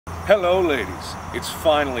Hello ladies, it's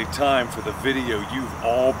finally time for the video you've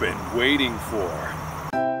all been waiting for.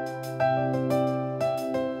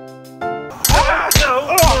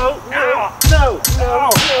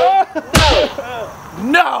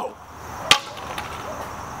 No!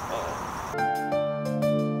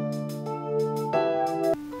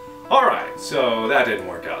 Alright, so that didn't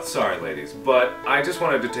work out. Sorry ladies, but I just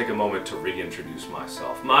wanted to take a moment to reintroduce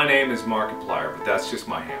myself. My name is Markiplier, but that's just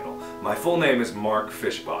my handle. My full name is Mark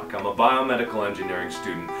Fishbach. I'm a biomedical engineering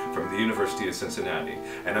student from the University of Cincinnati,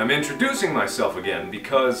 and I'm introducing myself again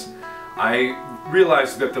because I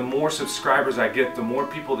realized that the more subscribers I get, the more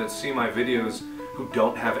people that see my videos who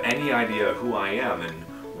don't have any idea who I am and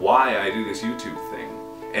why I do this YouTube thing.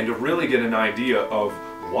 And to really get an idea of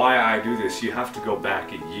why I do this, you have to go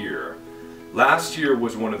back a year. Last year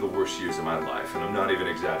was one of the worst years of my life, and I'm not even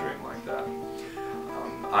exaggerating like that.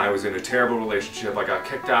 I was in a terrible relationship. I got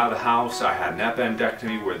kicked out of the house. I had an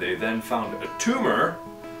appendectomy where they then found a tumor,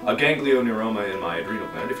 a ganglioneuroma in my adrenal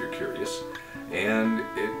gland, if you're curious. And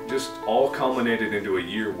it just all culminated into a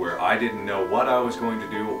year where I didn't know what I was going to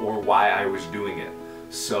do or why I was doing it.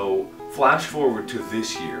 So flash forward to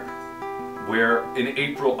this year, where in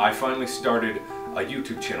April I finally started a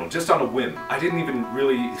YouTube channel just on a whim. I didn't even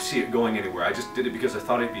really see it going anywhere. I just did it because I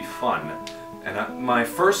thought it'd be fun. And my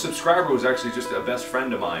first subscriber was actually just a best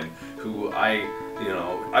friend of mine who I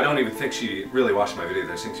don't even think she really watched my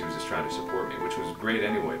videos. I think she was just trying to support me, which was great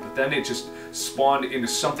anyway. But then it just spawned into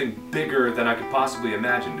something bigger than I could possibly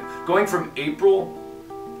imagine. Going from April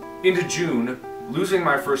into June, losing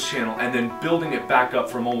my first channel, and then building it back up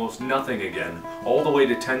from almost nothing again, all the way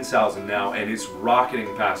to 10,000 now, and it's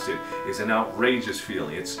rocketing past it, is an outrageous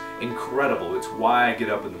feeling. It's incredible. It's why I get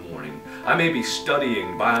up in the morning. I may be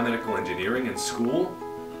studying biomedical engineering in school,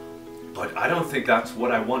 but I don't think that's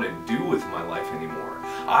what I want to do with my life anymore.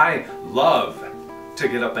 I love to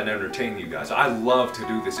get up and entertain you guys. I love to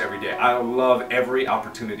do this every day. I love every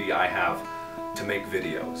opportunity I have to make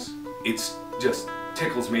videos. It's just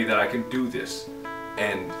tickles me that I can do this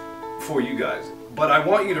and for you guys. But I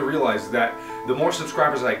want you to realize that the more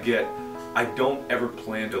subscribers I get, I don't ever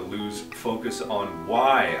plan to lose focus on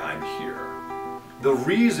why I'm here. The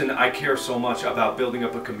reason I care so much about building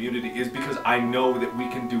up a community is because I know that we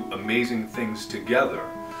can do amazing things together.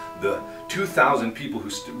 The 2,000 people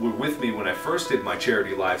who were with me when I first did my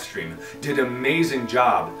charity live stream did an amazing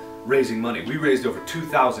job raising money. We raised over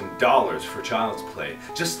 $2,000 for Child's Play.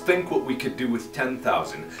 Just think what we could do with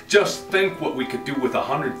 10,000. Just think what we could do with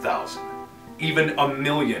 100,000. Even a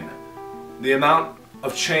million. The amount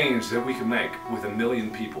of change that we could make with 1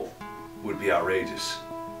 million people would be outrageous.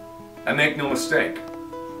 And make no mistake,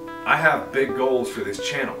 I have big goals for this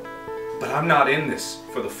channel. But I'm not in this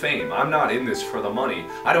for the fame. I'm not in this for the money.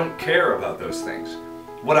 I don't care about those things.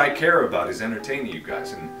 What I care about is entertaining you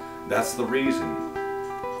guys, and that's the reason.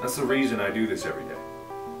 That's the reason I do this every day.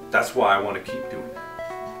 That's why I want to keep doing it.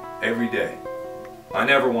 Every day. I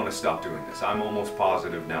never want to stop doing this. I'm almost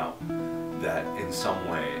positive now that in some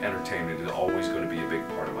way entertainment is always going to be a big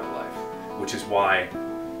part of my life. Which is why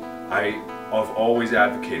I've always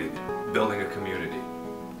advocated building a community.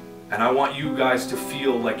 And I want you guys to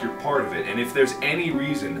feel like you're part of it. And if there's any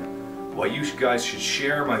reason why you guys should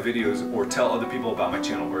share my videos or tell other people about my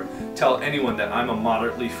channel or tell anyone that I'm a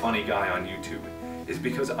moderately funny guy on YouTube, is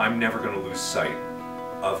because I'm never going to lose sight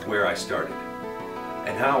of where I started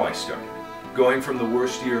and how I started. Going from the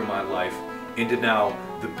worst year of my life into now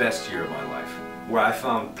the best year of my life, where I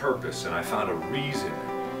found purpose and I found a reason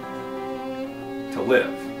to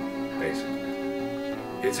live, basically.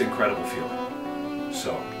 It's an incredible feeling.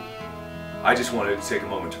 So, I just wanted to take a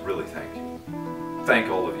moment to really thank you. Thank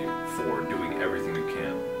all of you for doing everything you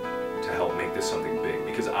can to help make this something big,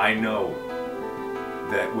 because I know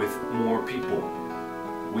that with more people,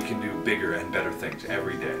 we can do bigger and better things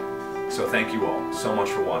every day. So thank you all so much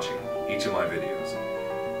for watching each of my videos.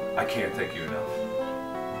 I can't thank you enough,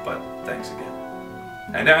 but thanks again.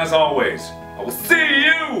 And as always, I will see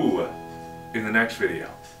you in the next video.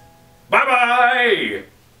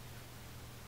 Bye-bye!